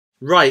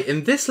Right,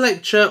 in this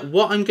lecture,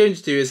 what I'm going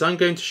to do is I'm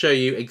going to show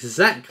you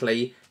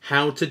exactly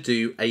how to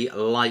do a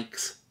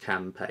likes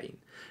campaign.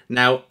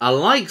 Now, a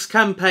likes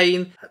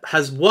campaign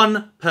has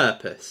one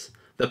purpose.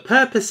 The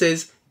purpose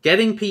is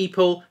getting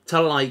people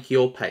to like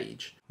your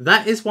page.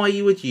 That is why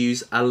you would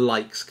use a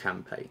likes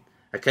campaign.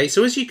 Okay,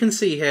 so as you can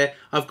see here,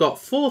 I've got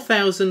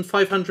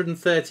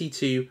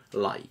 4,532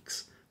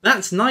 likes.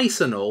 That's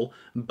nice and all,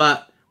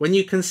 but when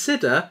you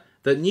consider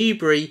that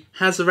Newbury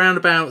has around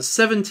about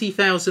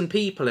 70,000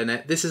 people in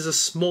it, this is a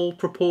small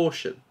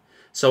proportion.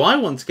 So I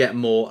want to get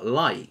more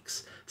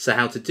likes. So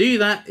how to do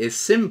that is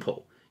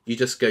simple. You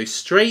just go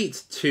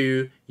straight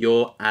to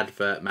your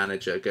advert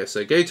manager.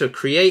 So go to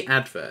create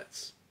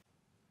adverts.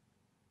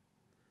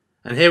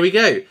 And here we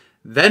go.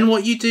 Then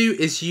what you do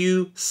is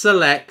you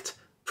select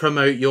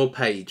promote your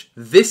page.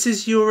 This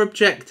is your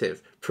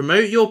objective.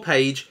 Promote your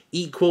page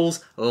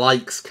equals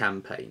likes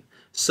campaign.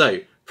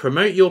 So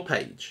promote your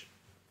page.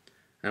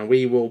 And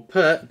we will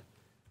put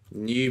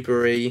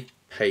Newbury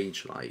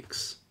page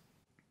likes.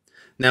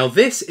 Now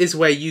this is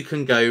where you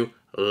can go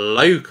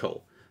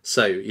local.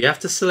 So you have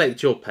to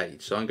select your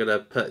page. So I'm going to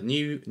put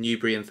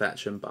Newbury and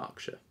Thatcham,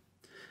 Berkshire.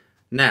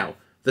 Now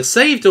the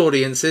saved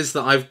audiences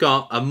that I've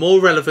got are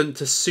more relevant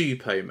to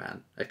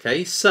Supoman.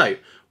 Okay, so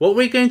what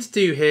we're going to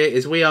do here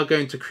is we are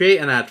going to create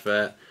an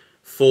advert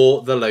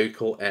for the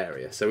local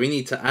area. So we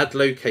need to add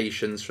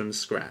locations from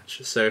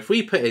scratch. So if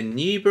we put in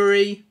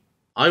Newbury,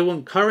 I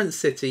want current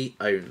city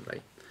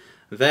only.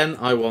 Then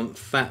I want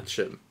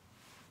Thatcham.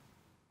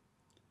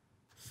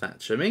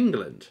 Thatcham,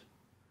 England.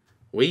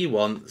 We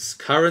want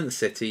current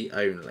city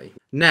only.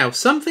 Now,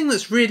 something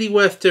that's really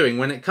worth doing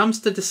when it comes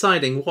to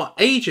deciding what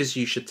ages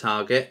you should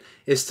target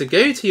is to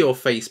go to your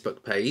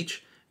Facebook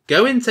page,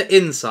 go into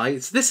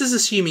Insights. This is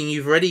assuming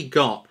you've already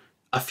got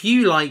a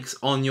few likes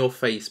on your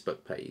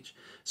Facebook page.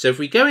 So if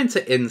we go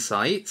into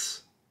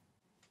Insights,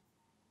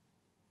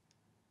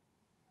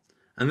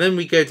 and then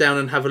we go down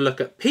and have a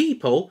look at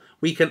people,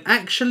 we can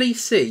actually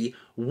see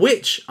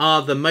which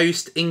are the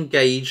most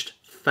engaged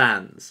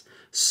fans.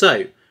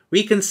 So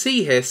we can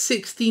see here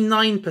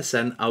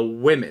 69% are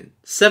women,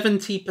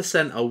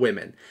 70% are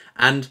women,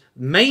 and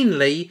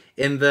mainly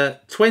in the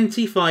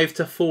 25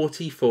 to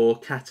 44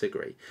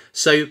 category.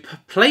 So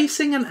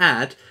placing an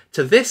ad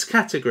to this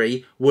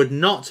category would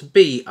not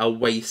be a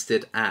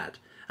wasted ad.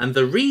 And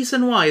the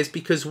reason why is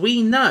because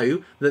we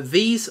know that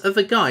these are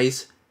the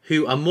guys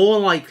who are more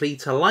likely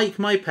to like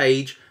my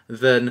page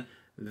than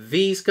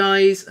these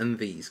guys and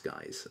these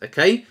guys.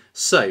 Okay,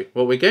 so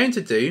what we're going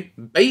to do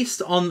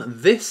based on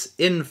this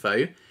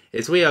info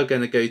is we are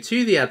going to go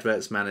to the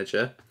adverts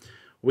manager.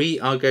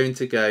 We are going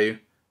to go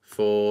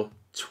for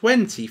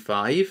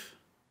 25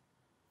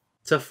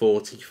 to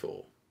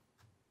 44.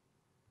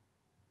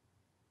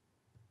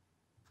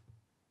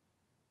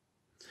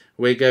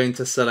 We're going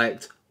to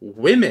select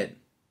women.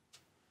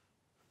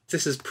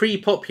 This is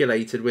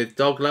pre-populated with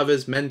dog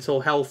lovers,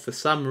 mental health for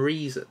some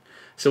reason.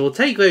 So we'll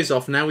take those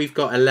off. Now we've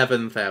got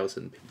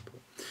 11,000 people.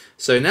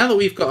 So now that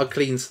we've got a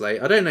clean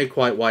slate, I don't know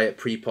quite why it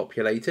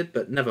pre-populated,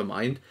 but never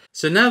mind.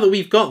 So now that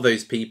we've got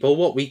those people,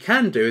 what we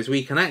can do is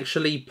we can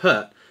actually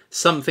put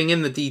something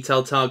in the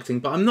detailed targeting,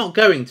 but I'm not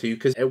going to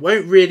because it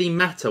won't really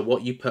matter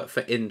what you put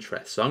for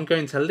interest. So I'm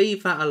going to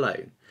leave that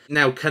alone.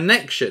 Now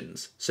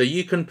connections, so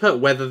you can put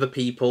whether the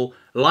people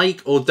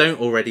like or don't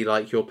already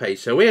like your page.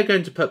 So we are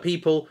going to put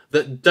people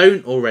that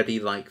don't already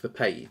like the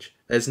page.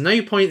 There's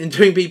no point in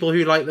doing people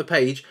who like the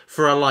page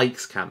for a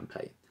likes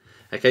campaign.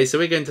 Okay, so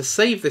we're going to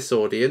save this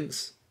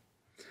audience,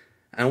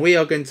 and we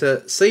are going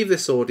to save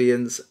this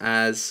audience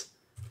as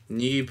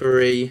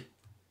Newbury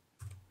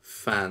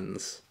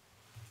fans.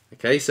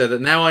 Okay, so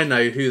that now I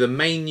know who the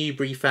main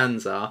Newbury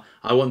fans are,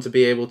 I want to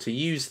be able to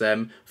use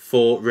them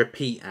for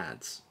repeat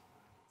ads.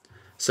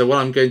 So what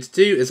I'm going to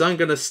do is I'm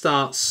going to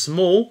start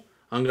small.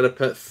 I'm going to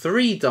put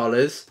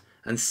 $3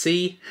 and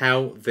see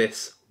how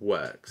this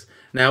works.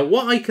 Now,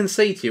 what I can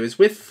say to you is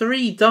with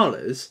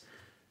 $3,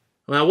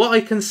 now what I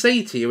can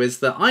say to you is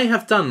that I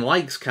have done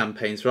likes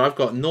campaigns where I've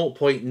got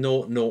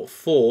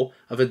 0.004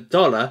 of a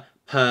dollar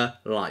per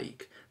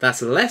like.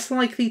 That's less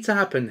likely to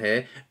happen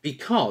here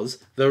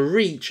because the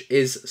reach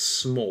is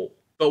small.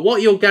 But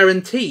what you're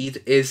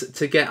guaranteed is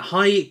to get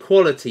high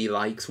quality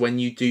likes when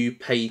you do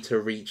pay to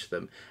reach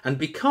them. And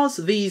because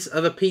these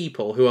are the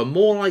people who are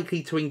more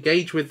likely to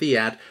engage with the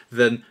ad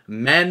than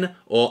men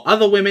or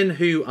other women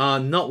who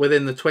are not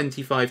within the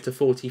 25 to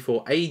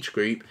 44 age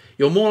group,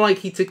 you're more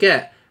likely to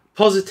get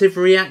positive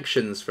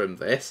reactions from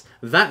this.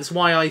 That's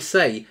why I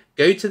say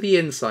go to the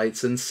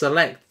insights and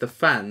select the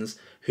fans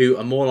who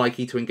are more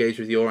likely to engage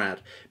with your ad,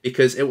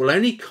 because it will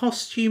only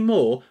cost you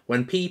more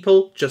when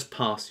people just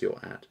pass your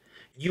ad.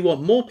 You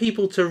want more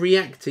people to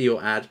react to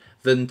your ad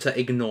than to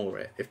ignore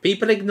it. If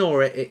people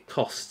ignore it, it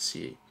costs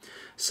you.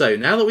 So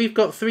now that we've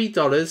got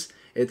 $3,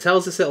 it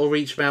tells us it'll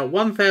reach about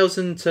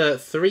 1,000 to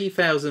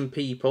 3,000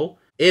 people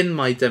in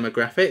my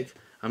demographic.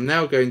 I'm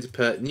now going to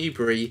put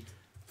Newbury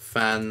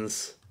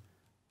fans.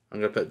 I'm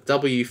going to put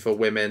W for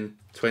women,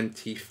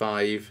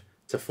 25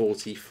 to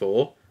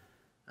 44,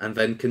 and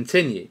then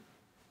continue.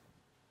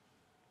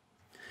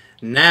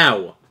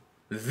 Now,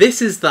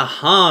 This is the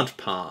hard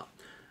part.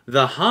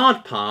 The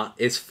hard part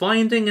is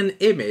finding an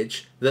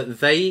image that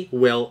they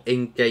will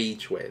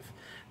engage with.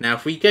 Now,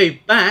 if we go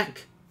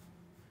back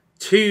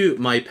to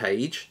my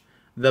page,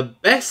 the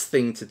best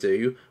thing to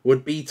do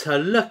would be to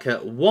look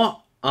at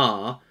what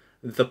are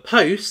the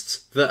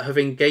posts that have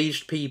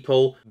engaged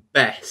people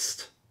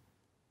best.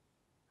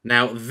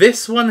 Now,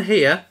 this one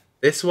here,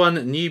 this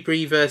one,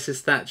 Newbury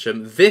versus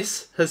Thatcham,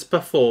 this has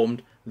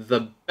performed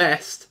the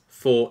best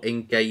for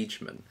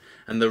engagement.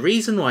 And the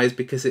reason why is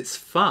because it's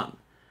fun.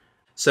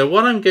 So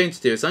what I'm going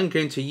to do is I'm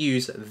going to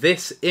use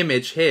this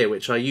image here,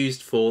 which I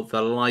used for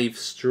the live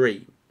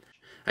stream.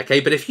 Okay,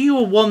 but if you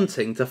are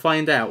wanting to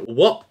find out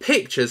what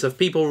pictures have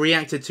people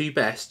reacted to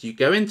best, you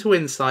go into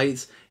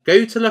Insights,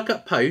 go to look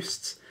at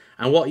posts,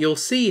 and what you'll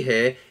see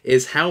here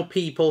is how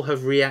people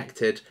have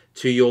reacted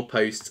to your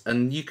posts.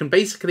 And you can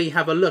basically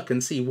have a look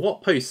and see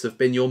what posts have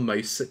been your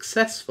most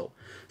successful.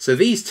 So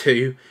these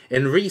two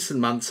in recent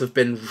months have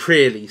been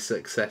really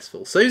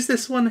successful. So is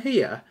this one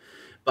here.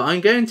 But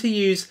I'm going to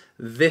use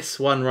this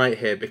one right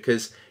here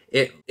because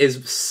it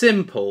is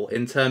simple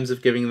in terms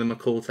of giving them a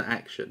call to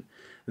action.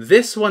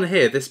 This one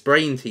here, this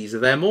brain teaser,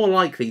 they're more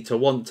likely to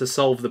want to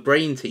solve the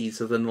brain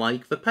teaser than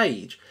like the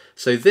page.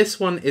 So this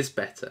one is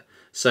better.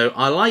 So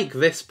I like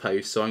this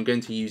post, so I'm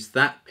going to use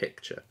that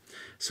picture.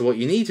 So what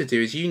you need to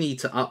do is you need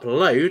to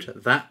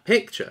upload that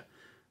picture.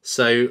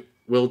 So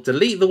we'll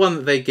delete the one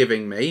that they're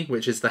giving me,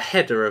 which is the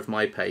header of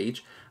my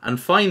page, and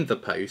find the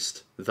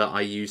post that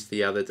I used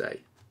the other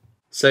day.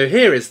 So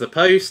here is the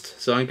post,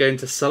 so I'm going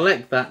to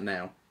select that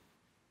now.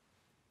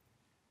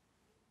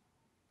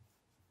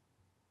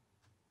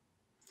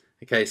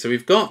 Okay, so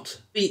we've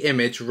got the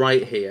image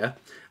right here,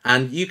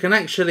 and you can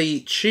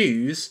actually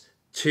choose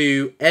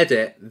to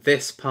edit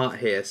this part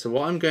here. So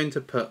what I'm going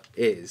to put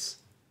is,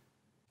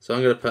 so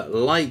I'm going to put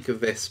like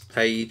this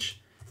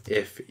page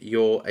if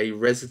you're a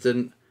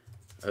resident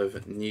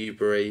of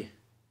Newbury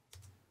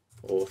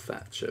or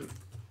Thatcham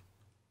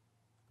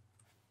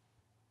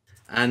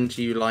and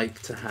you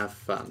like to have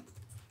fun.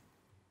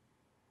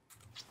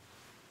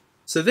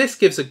 So this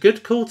gives a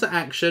good call to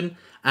action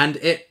and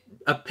it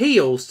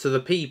appeals to the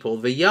people,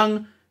 the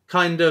young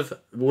kind of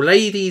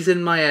ladies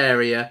in my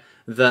area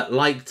that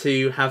like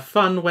to have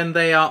fun when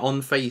they are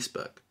on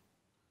Facebook.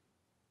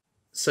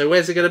 So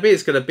where's it going to be?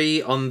 It's going to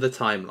be on the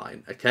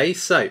timeline. Okay,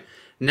 so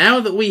now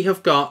that we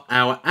have got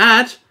our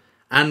ad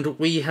and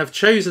we have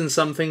chosen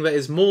something that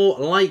is more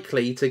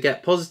likely to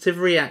get positive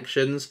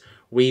reactions,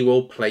 we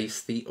will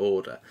place the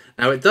order.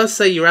 Now it does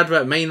say your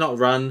advert may not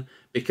run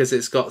because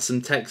it's got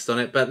some text on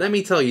it, but let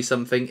me tell you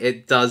something,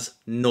 it does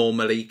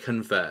normally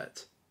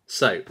convert.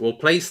 So we'll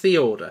place the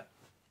order.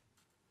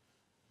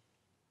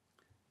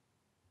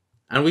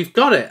 And we've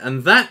got it,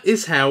 and that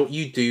is how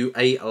you do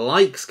a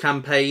likes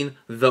campaign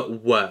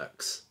that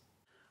works.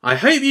 I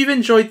hope you've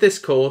enjoyed this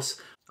course.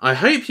 I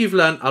hope you've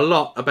learned a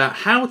lot about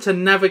how to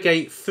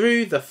navigate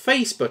through the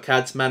Facebook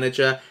Ads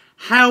Manager,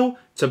 how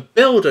to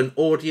build an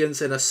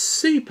audience in a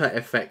super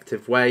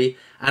effective way,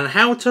 and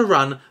how to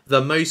run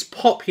the most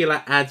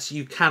popular ads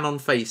you can on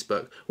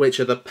Facebook, which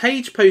are the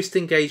page post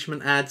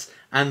engagement ads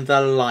and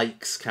the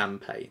likes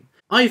campaign.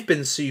 I've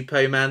been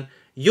Supoman,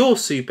 your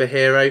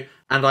superhero,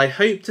 and I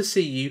hope to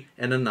see you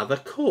in another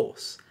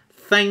course.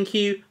 Thank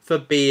you for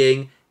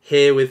being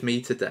here with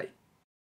me today.